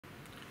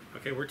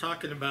Okay, we're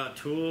talking about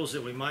tools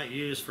that we might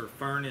use for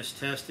furnace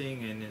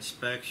testing and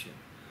inspection.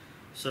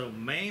 So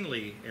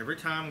mainly, every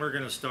time we're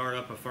going to start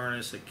up a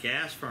furnace, a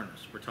gas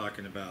furnace we're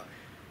talking about,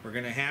 we're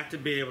going to have to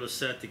be able to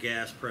set the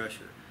gas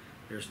pressure.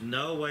 There's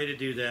no way to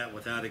do that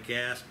without a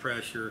gas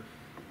pressure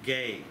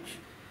gauge.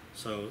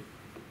 So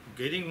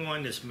getting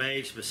one that's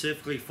made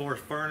specifically for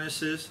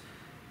furnaces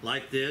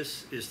like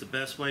this is the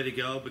best way to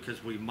go,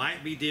 because we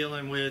might be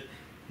dealing with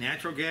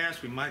natural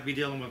gas, we might be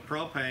dealing with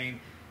propane,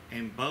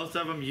 and both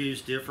of them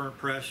use different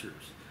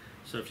pressures.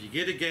 So if you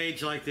get a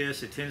gauge like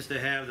this, it tends to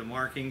have the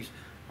markings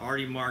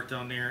already marked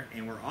on there.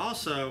 And we're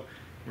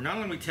not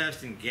only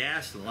testing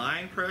gas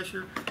line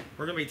pressure,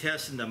 we're going to be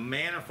testing the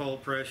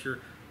manifold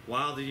pressure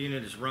while the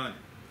unit is running.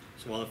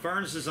 So while the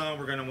furnace is on,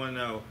 we're going to want to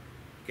know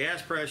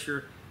gas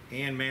pressure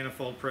and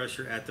manifold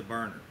pressure at the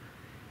burner.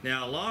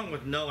 Now, along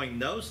with knowing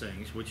those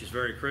things, which is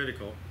very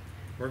critical,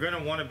 we're going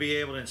to want to be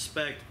able to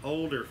inspect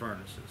older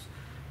furnaces.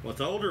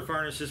 With older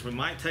furnaces, we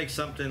might take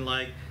something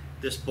like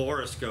this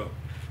borescope.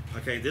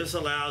 Okay, this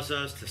allows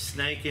us to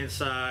snake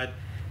inside.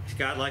 It's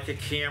got like a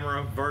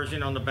camera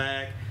version on the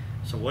back,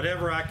 so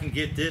whatever I can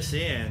get this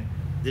end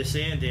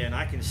in,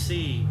 I can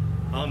see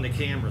on the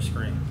camera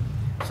screen.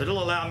 So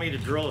it'll allow me to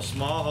drill a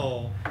small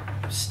hole,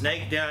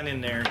 snake down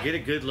in there, get a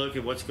good look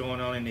at what's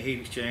going on in the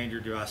heat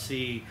exchanger. Do I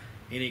see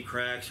any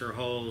cracks or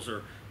holes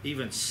or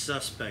even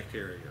suspect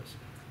areas?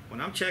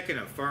 When I'm checking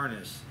a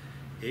furnace,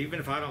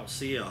 even if I don't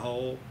see a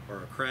hole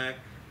or a crack,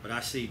 but I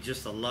see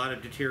just a lot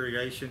of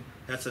deterioration,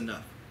 that's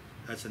enough.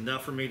 That's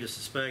enough for me to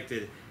suspect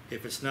that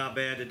if it's not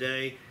bad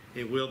today,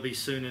 it will be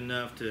soon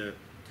enough to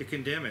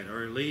condemn it,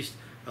 or at least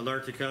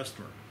alert the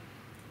customer.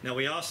 Now,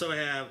 we also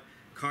have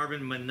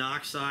carbon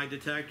monoxide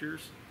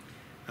detectors.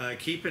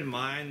 Keep in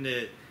mind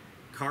that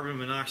carbon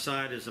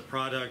monoxide is a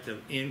product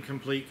of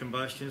incomplete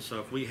combustion,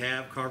 so if we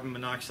have carbon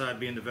monoxide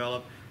being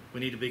developed, we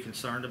need to be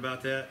concerned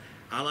about that.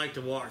 I like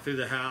to walk through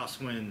the house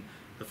when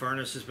the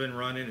furnace has been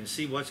running and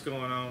see what's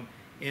going on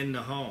in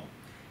the home.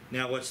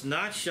 Now, what's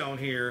not shown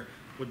here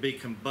would be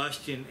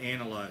combustion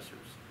analyzers.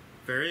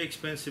 Very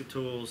expensive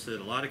tools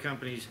that a lot of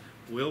companies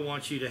will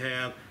want you to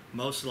have.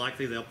 Most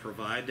likely they'll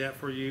provide that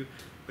for you,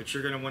 but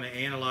you're going to want to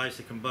analyze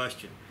the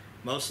combustion.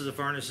 Most of the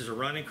furnaces are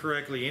running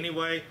correctly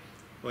anyway,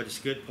 but it's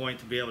a good point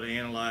to be able to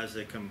analyze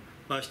the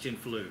combustion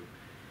fluid.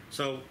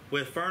 So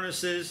with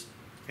furnaces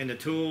and the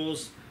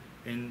tools,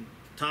 and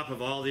top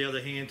of all the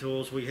other hand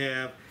tools we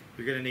have,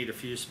 you're going to need a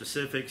few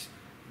specifics.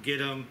 Get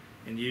them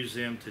and use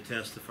them to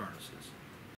test the furnaces.